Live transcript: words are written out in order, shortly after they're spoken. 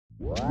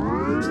Hi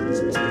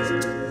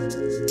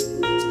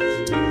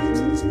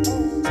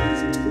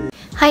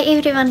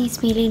everyone,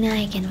 it's me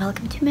Lina again.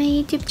 Welcome to my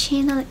YouTube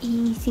channel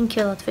and thank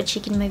you a lot for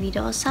checking my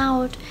videos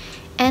out.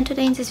 And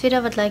today in this video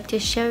I would like to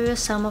show you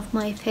some of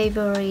my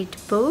favorite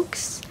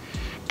books.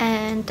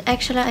 And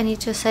actually I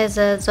need to say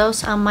that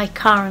those are my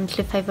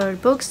currently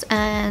favorite books,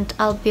 and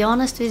I'll be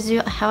honest with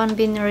you, I haven't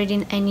been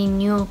reading any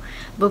new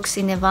books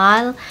in a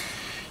while.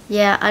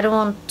 Yeah, I don't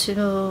want to,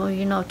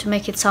 to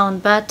make it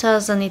sound better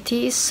than it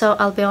is, so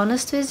I'll be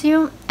honest with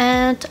you.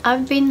 And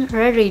I've been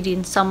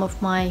rereading some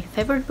of my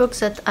favorite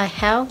books that I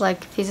have,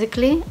 like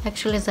physically.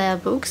 Actually, they are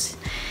books.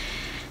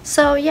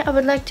 So yeah, I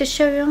would like to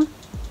show you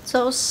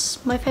those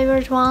my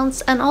favorite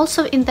ones, and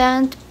also in the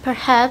end,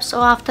 perhaps,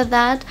 or after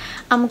that,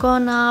 I'm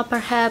gonna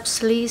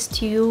perhaps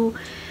list you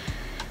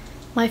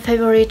my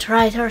favorite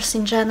writers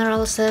in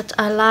general that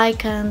I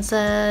like and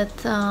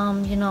that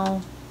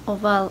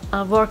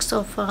works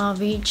of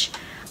which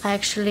I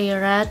actually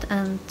read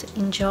and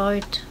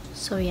enjoyed.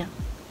 So yeah,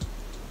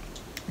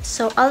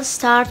 so I'll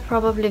start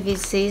probably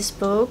with this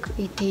book.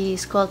 It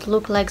is called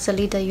Look Like the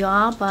Leader You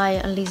Are by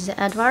Lizzie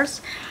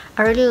Edwards.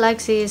 I really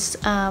like this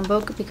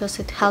book because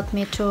it helped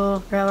me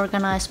to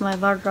reorganize my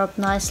wardrobe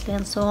nicely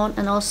and so on,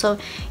 and also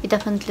it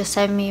definitely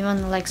saved me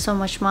even like so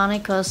much money,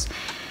 because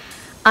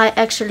I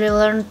actually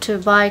learned to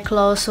buy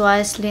clothes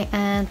wisely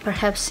and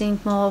perhaps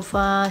think more of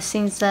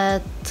things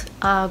that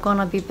are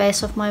gonna be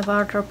base of my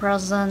wardrobe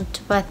rather than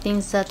to buy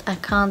things that I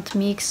can't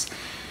mix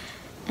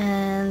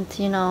and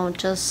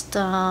just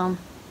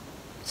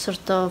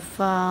sort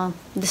of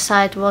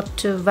decide what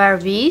to wear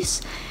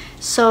with.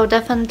 So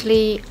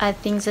definitely I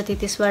think that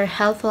it is very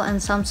helpful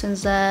and something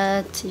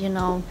that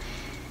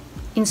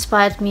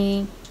inspired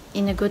me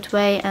in a good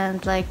way,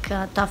 and like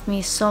taught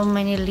me so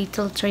many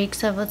little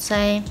tricks, I would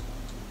say.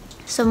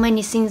 So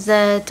many things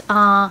that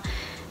are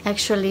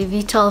actually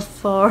vital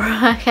for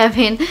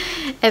having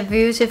a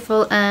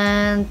beautiful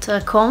and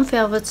comfy,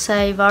 I would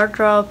say,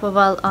 wardrobe,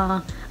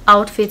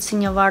 outfits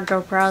in your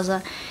wardrobe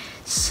rather.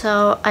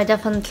 So I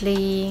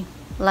definitely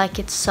like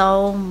it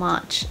so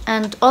much.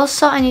 And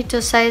also I need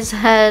to say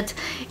that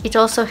it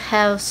also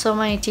has so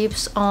many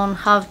tips on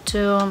how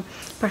to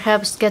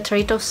perhaps get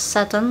rid of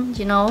certain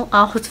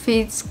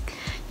outfits,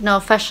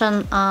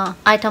 fashion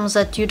items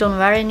that you don't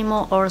wear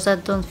anymore or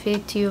that don't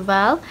fit you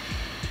well.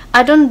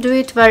 I don't do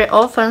it very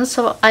often,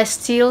 so I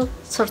still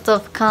sort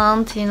of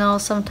can't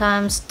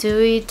sometimes do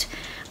it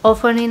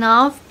often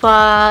enough,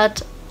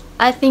 but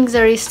I think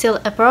there is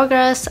still a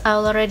progress. I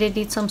already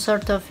did some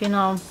sort of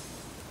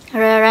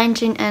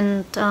rearranging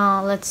and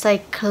let's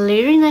say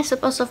clearing, I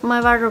suppose, of my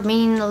wardrobe,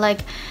 meaning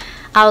like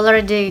I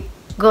already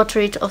got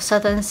rid of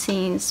certain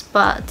things,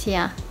 but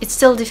yeah, it's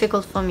still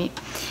difficult for me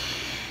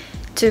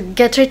to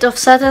get rid of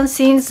certain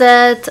things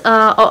that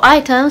or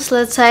items,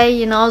 let's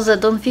say, that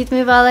don't fit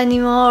me well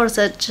anymore, or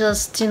that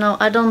just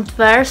I don't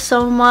wear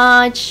so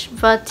much.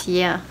 But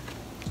yeah,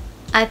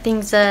 I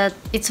think that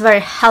it's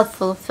very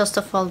helpful, first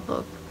of all,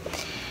 book.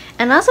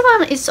 Another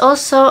one is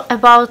also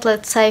about,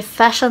 let's say,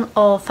 fashion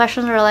or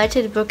fashion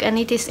related book, and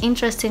it is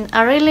interesting.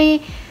 I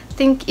really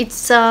think it's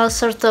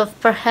sort of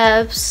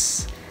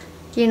perhaps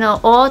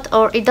odd,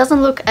 or it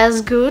doesn't look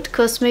as good,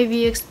 because maybe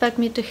you expect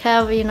me to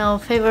have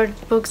favorite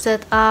books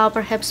that are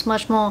perhaps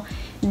much more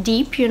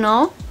deep,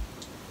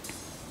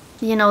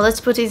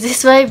 let's put it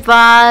this way.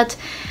 But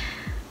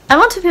I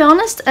want to be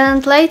honest,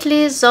 and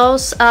lately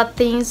those are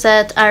things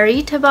that I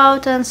read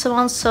about and so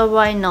on, so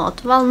why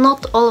not? Well,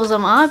 not all of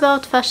them are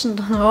about fashion,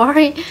 don't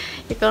worry,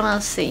 you're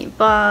gonna see.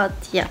 But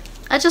yeah,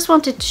 I just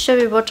wanted to show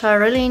you what I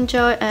really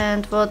enjoy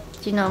and what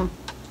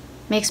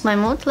makes my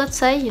mood, let's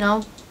say,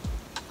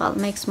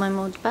 makes my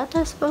mood better,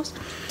 I suppose.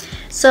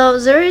 So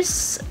there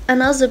is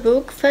another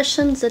book,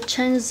 Fashion That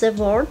Changed the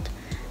World,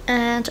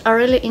 and I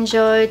really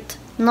enjoyed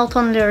not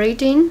only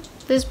reading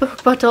this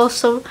book but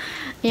also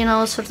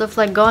sort of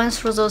like going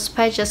through those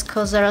pages,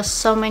 because there are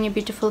so many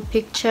beautiful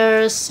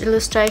pictures,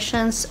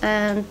 illustrations,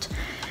 and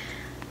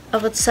I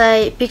would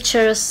say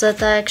pictures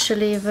that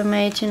actually were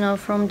made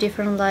from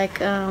different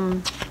like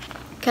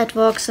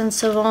catwalks and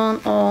so on,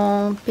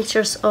 or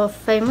pictures of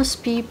famous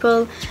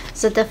people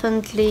that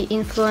definitely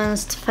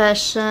influenced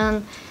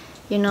fashion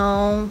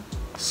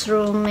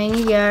through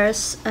many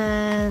years.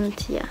 And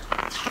yeah,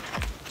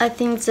 I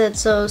think that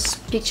those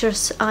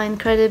pictures are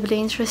incredibly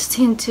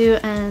interesting too,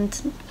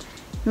 and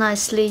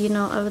nicely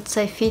I would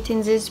say fit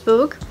in this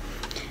book.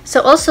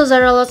 So also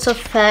there are lots of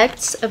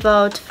facts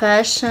about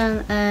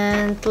fashion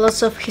and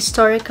lots of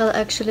historical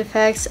actually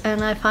facts,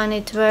 and I find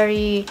it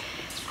very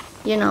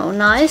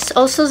nice.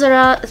 Also there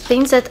are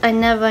things that I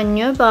never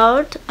knew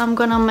about. I'm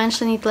gonna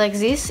mention it like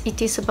this.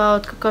 It is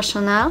about Coco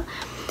Chanel,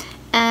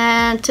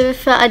 and to be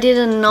fair, I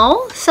didn't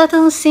know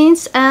certain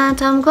things, and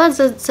I'm glad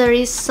that there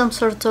is some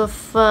sort of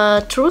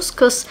truth,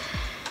 because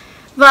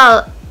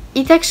well,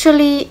 it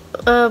actually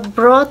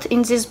brought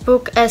in this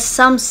book as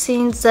some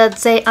things that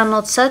they are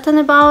not certain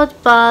about,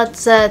 but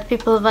that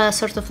people were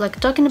sort of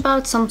like talking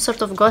about, some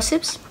sort of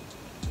gossips,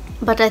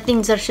 but I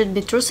think there should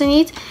be truth in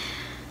it.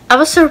 I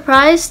was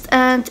surprised,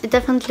 and it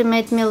definitely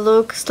made me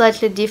look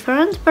slightly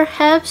different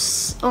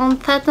perhaps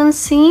on certain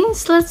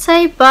scenes, let's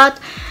say, but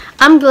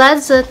I'm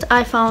glad that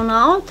I found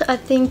out. I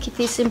think it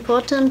is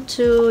important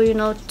to, you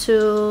know,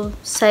 to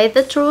say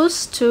the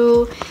truth,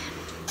 to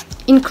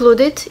include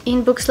it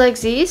in books like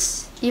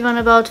this, even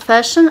about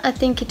fashion. I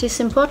think it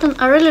is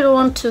important. I really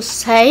want to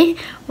say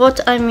what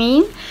I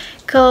mean,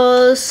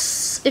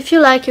 because if you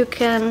like, you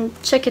can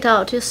check it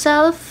out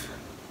yourself.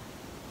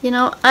 You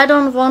know, I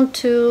don't want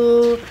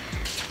to,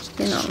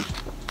 you know,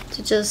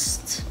 to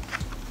just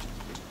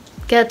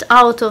get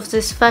out of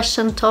this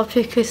fashion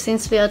topic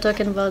since we are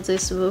talking about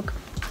this book.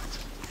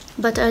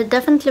 But I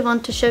definitely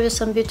want to show you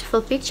some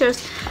beautiful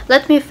pictures.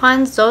 Let me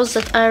find those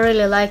that I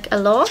really like a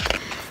lot,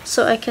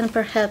 so I can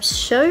perhaps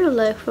show you.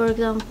 Like, for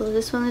example,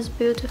 this one is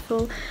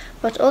beautiful,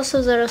 but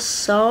also there are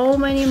so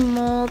many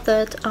more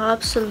that are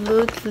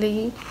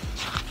absolutely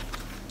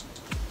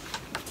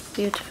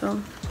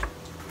beautiful.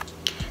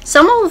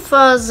 Some of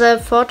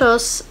the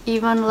photos,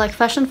 even like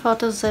fashion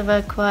photos, they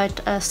were quite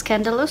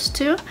scandalous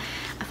too.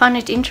 I find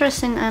it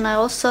interesting, and I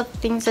also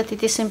think that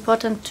it is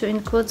important to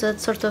include that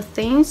sort of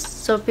things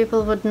so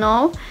people would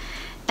know.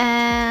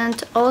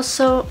 And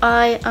also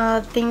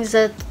I think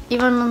that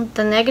even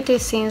the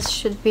negative things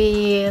should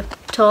be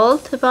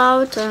told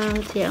about,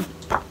 and yeah,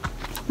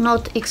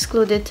 not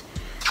excluded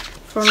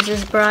from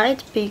this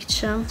bright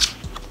picture,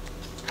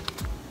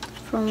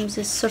 from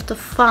this sort of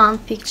fun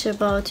picture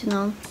about, you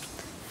know,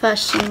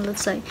 fashion,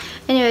 let's say.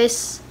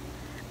 Anyways,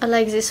 I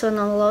like this one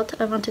a lot.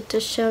 I wanted to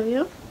show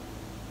you.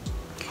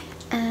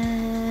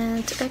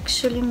 And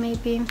actually,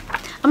 maybe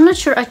I'm not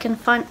sure I can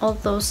find all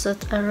those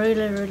that I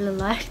really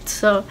liked,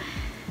 so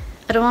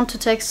I don't want to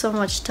take so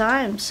much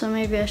time. So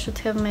maybe I should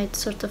have made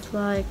sort of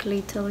like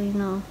little, you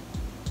know,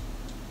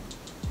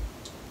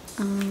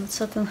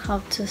 certain how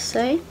to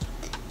say,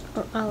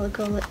 or I'll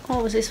go like,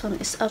 oh, this one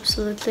is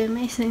absolutely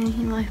amazing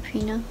in my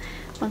opinion.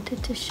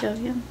 Wanted to show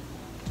you.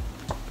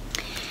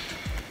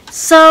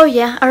 So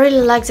yeah, I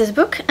really like this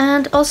book.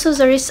 And also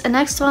there is a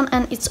next one,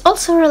 and it's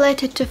also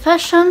related to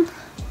fashion,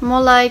 more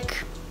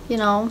like, you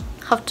know,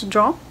 how to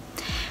draw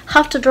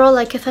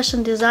like a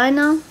fashion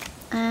designer.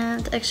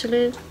 And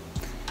actually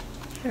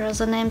here are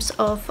the names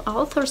of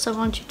authors I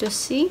want you to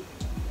see.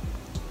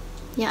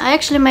 Yeah, I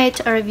actually made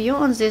a review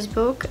on this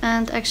book,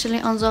 and actually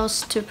on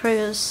those two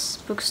previous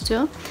books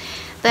too.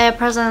 They are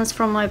presents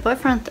from my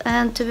boyfriend,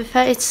 and to be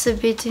fair, it's a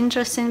bit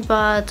interesting,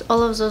 but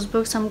all of those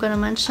books I'm gonna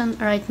mention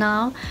right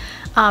now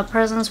are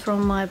presents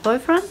from my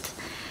boyfriend.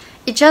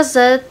 It's just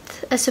that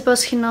I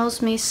suppose he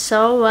knows me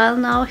so well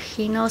now.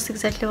 He knows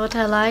exactly what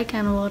I like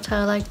and what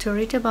I like to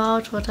read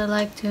about, what I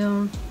like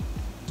to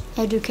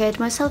educate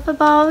myself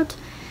about.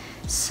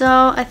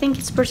 So I think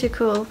it's pretty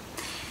cool.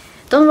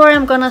 Don't worry,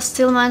 I'm gonna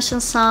still mention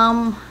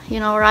some,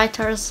 you know,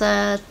 writers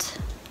that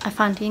I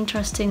find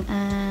interesting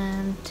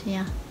and,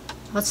 yeah,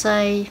 I would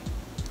say,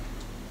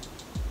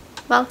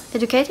 well,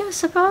 educative, I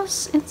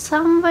suppose, in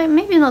some way.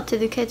 Maybe not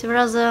educative,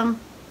 rather,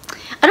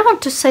 I don't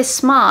want to say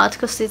smart,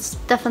 because it's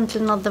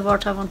definitely not the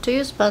word I want to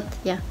use, but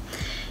yeah,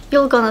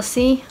 you're gonna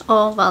see,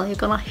 or well, you're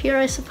gonna hear,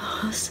 I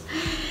suppose.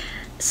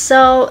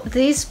 So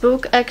this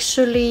book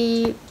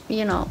actually,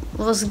 you know,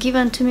 was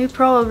given to me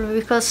probably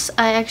because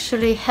I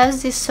actually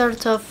have this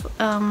sort of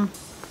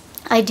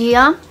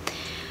idea.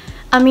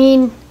 I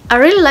mean, I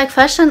really like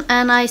fashion,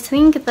 and I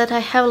think that I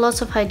have lots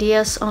of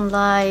ideas on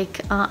like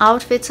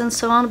outfits and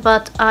so on,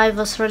 but I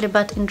was really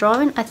bad in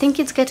drawing. I think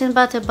it's getting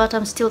better, but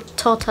I'm still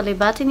totally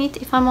bad in it,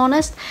 if I'm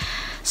honest.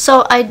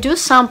 So I do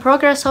some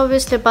progress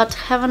obviously, but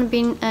haven't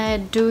been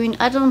doing,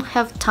 I don't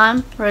have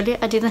time really.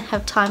 I didn't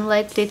have time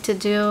lately to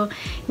do,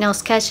 you know,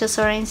 sketches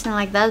or anything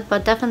like that,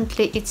 but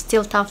definitely it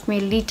still taught me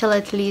little,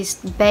 at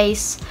least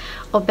basis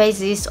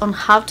on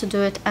how to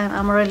do it. And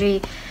I'm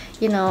really,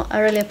 you know, I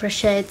really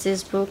appreciate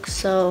this book.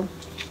 So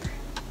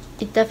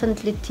it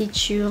definitely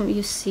teaches you,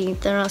 you see,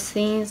 there are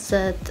things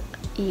that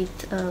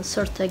it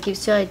sort of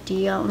gives you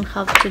idea on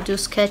how to do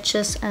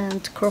sketches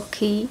and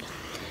croquis,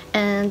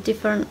 and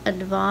different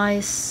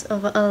advice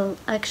of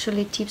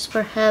actually tips,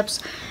 perhaps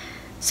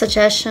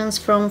suggestions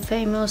from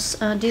famous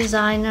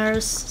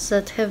designers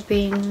that have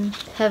been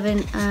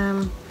having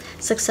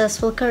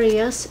successful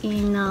careers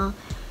in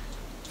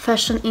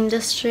fashion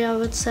industry, I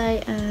would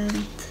say,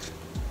 and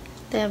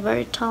they are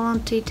very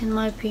talented in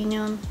my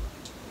opinion.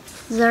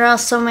 There are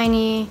so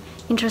many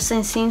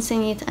interesting things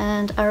in it,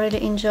 and I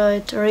really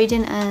enjoyed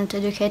reading and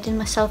educating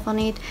myself on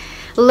it,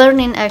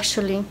 learning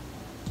actually,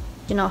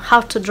 you know,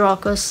 how to draw,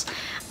 because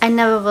I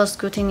never was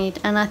good in it,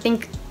 and I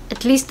think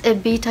at least a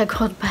bit I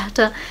got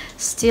better.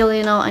 Still,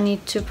 you know, I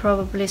need to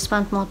probably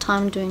spend more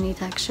time doing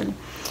it actually.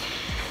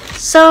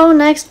 So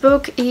next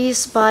book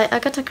is by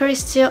Agatha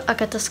Christie.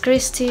 Agatha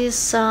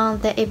Christie's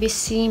The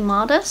ABC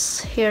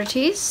Mothers. Here it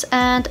is,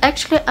 and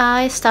actually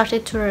I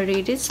started to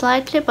read it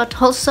slightly, but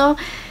also,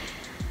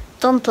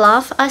 don't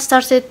laugh, I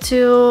started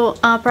to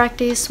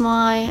practice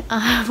my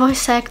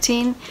voice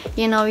acting,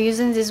 you know,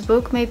 using this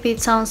book. Maybe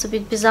it sounds a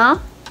bit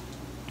bizarre,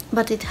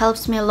 but it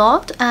helps me a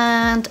lot,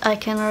 and I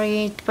can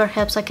read,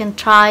 perhaps I can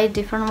try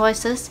different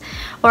voices,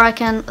 or I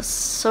can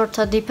sort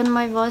of deepen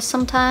my voice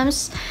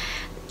sometimes.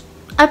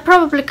 I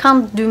probably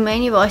can't do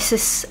many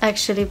voices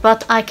actually,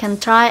 but I can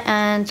try,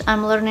 and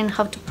I'm learning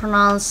how to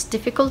pronounce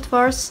difficult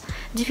words,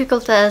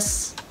 difficult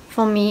as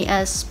for me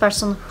as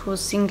person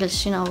who's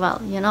English, you know,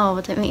 well, you know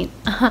what I mean.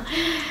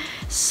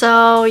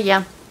 So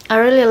yeah, I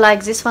really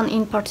like this one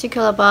in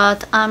particular,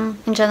 but I'm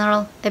in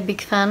general a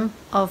big fan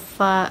of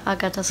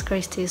Agatha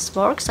Christie's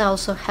works. I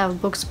also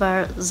have books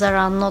where there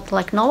are not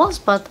like novels,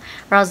 but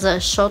rather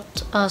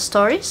short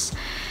stories.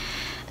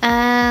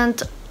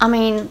 And I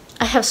mean,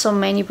 I have so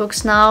many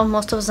books now.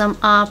 Most of them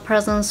are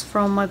presents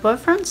from my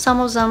boyfriend. Some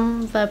of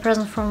them were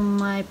presents from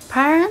my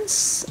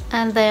parents,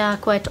 and they are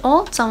quite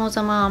old. Some of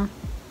them are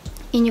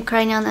in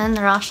Ukrainian and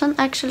Russian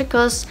actually,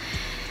 because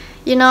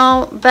you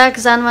know, back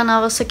then when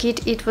I was a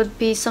kid, it would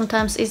be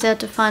sometimes easier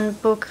to find a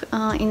book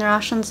in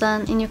Russian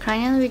than in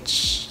Ukrainian,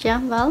 which, yeah,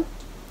 well,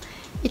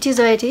 it is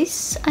the way it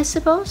is, I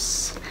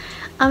suppose.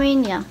 I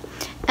mean, yeah.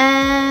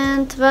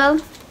 And, well,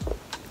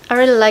 I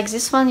really like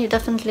this one. You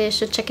definitely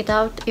should check it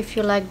out if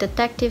you like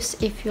detectives,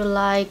 if you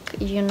like,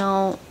 you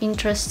know,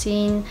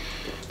 interesting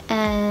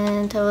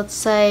and I would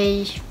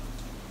say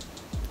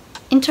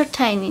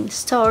entertaining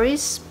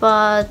stories,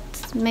 but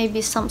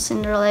maybe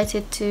something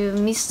related to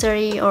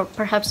mystery or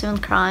perhaps even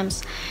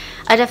crimes.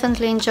 I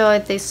definitely enjoy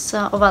this,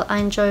 well, I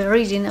enjoy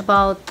reading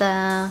about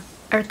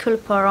Hercule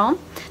Poirot,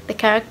 the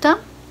character.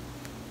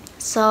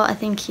 So I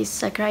think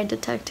he's a great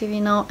detective,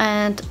 you know,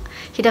 and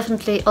he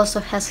definitely also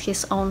has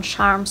his own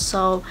charm.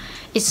 So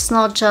it's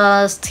not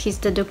just his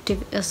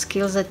deductive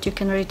skills that you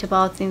can read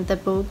about in the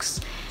books,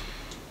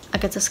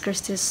 Agatha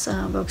Christie's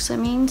books, I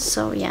mean.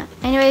 So yeah,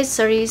 anyways,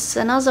 there is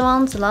another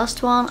one, the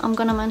last one I'm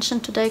gonna mention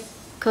today,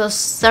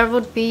 because there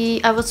would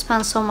be, I would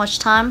spend so much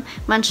time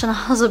mentioning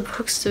other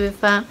books to be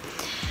fair.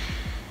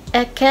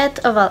 A Cat,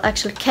 oh well,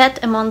 actually Cat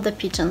Among the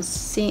Pigeons.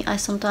 See, I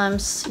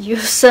sometimes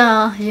use,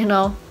 you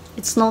know,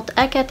 it's not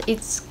a cat,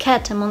 it's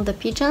Cat Among the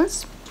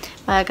Pigeons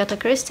by Agatha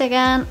Christie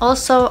again.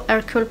 Also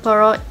Hercule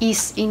Poirot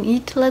is in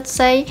it, let's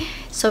say.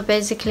 So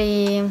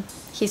basically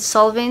he's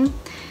solving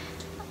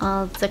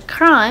the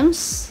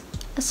crimes,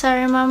 as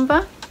I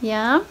remember.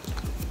 Yeah,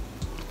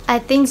 I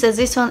think that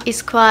this one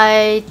is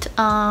quite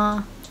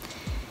well,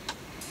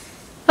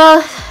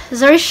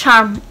 there is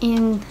charm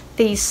in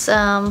this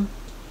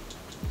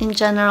in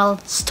general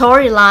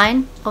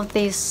storyline of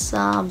this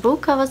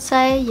book, I would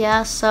say.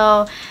 Yeah,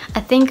 so I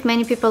think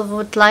many people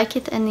would like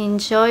it and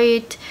enjoy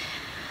it.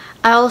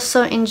 I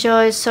also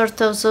enjoy sort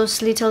of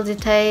those little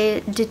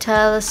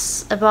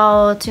details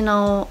about, you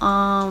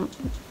know,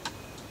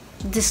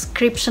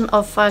 description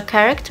of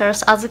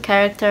characters, other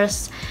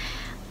characters.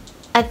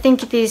 I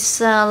think it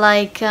is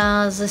like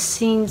the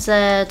scene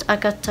that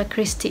Agatha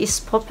Christie is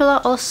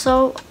popular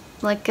also,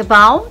 like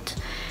about.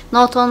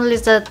 Not only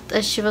that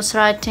she was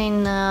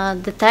writing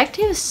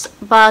detectives,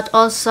 but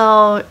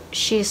also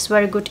she's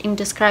very good in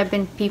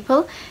describing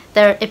people,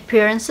 their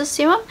appearances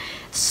even.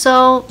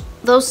 So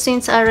those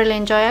scenes I really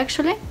enjoy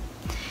actually.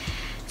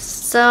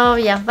 So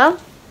yeah, well,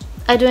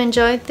 I do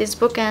enjoy this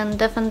book, and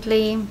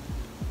definitely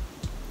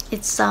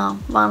it's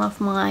one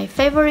of my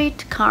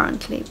favorite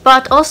currently.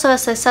 But also,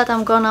 as I said,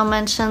 I'm gonna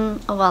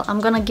mention, well,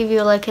 I'm gonna give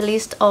you like a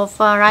list of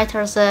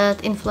writers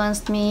that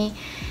influenced me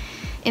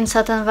in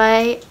certain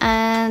way.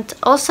 And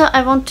also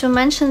I want to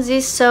mention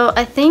this, so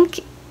I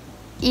think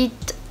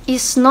it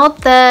is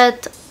not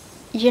that,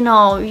 you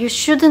know, you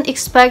shouldn't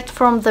expect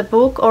from the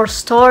book or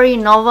story,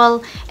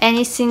 novel,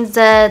 anything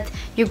that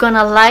you're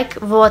gonna like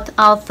what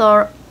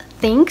author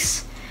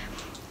thinks.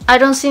 I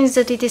don't think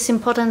that it is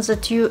important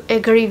that you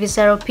agree with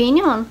their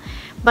opinion,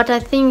 but I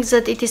think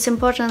that it is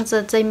important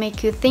that they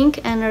make you think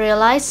and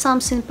realize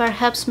something,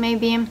 perhaps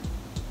maybe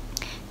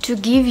to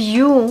give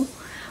you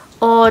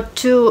or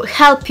to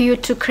help you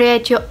to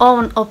create your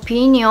own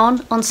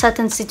opinion on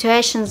certain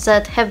situations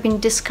that have been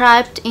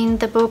described in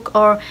the book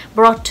or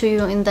brought to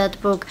you in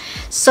that book.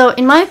 So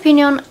in my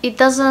opinion, it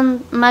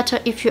doesn't matter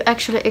if you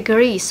actually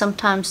agree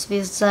sometimes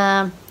with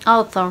the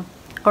author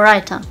or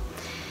writer.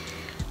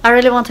 I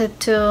really wanted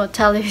to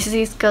tell you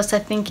this because I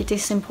think it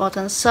is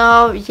important.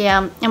 So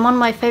yeah, among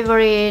my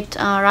favorite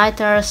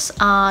writers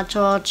are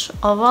George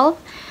Orwell,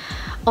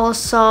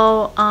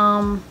 also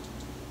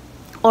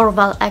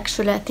Orwell,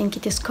 actually, I think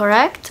it is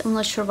correct. I'm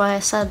not sure why I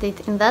said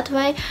it in that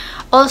way.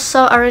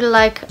 Also, I really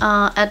like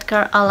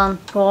Edgar Allan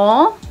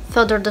Poe,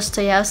 Fyodor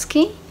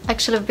Dostoevsky.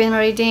 Actually, I've been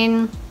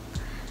reading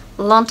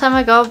a long time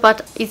ago,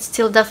 but it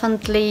still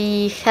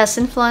definitely has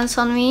influence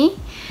on me.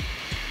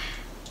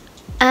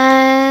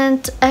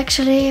 And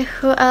actually,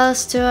 who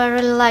else do I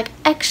really like?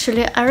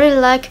 Actually, I really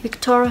like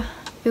Victor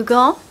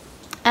Hugo.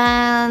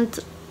 And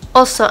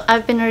also,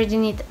 I've been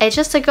reading it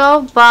ages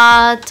ago,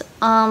 but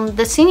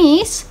the thing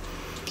is,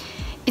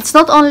 it's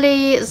not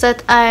only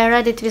that I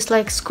read it with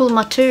like school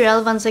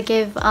material when they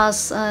gave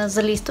us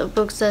the list of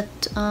books that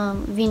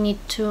we need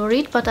to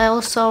read, but I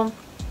also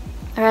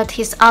read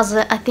his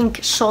other, I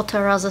think,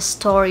 shorter other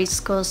stories,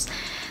 because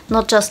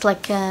not just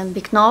like a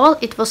big novel,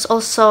 it was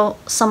also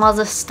some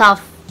other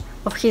stuff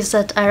of his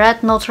that I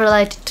read, not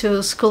related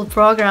to school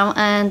program,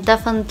 and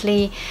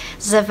definitely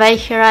the way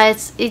he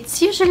writes,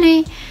 it's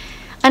usually,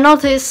 I know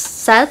these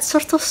sad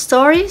sort of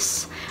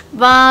stories,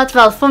 but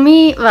well, for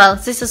me, well,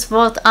 this is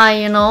what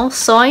I, you know,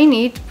 saw in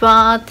it.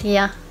 But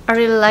yeah, I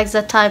really like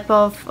that type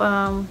of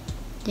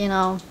you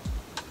know,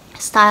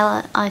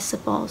 style, I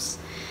suppose.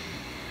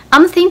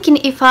 I'm thinking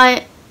if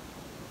I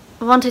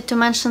wanted to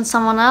mention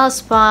someone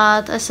else,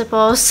 but I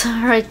suppose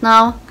right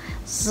now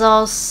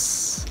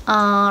those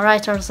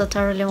writers that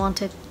I really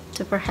wanted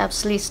to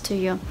perhaps list to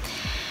you.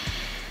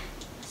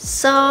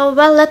 So,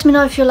 well, let me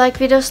know if you like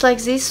videos like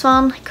this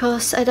one,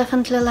 because I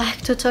definitely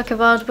like to talk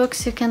about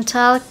books. You can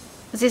tell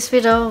this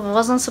video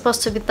wasn't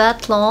supposed to be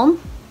that long.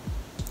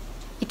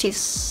 It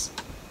is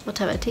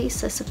whatever it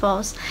is, I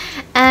suppose.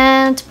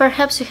 And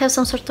perhaps you have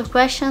some sort of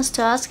questions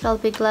to ask. I'll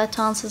be glad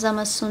to answer them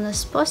as soon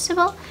as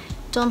possible.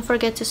 Don't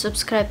forget to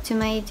subscribe to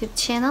my YouTube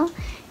channel,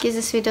 give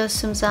this video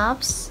thumbs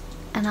up,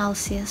 and I'll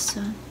see you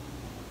soon.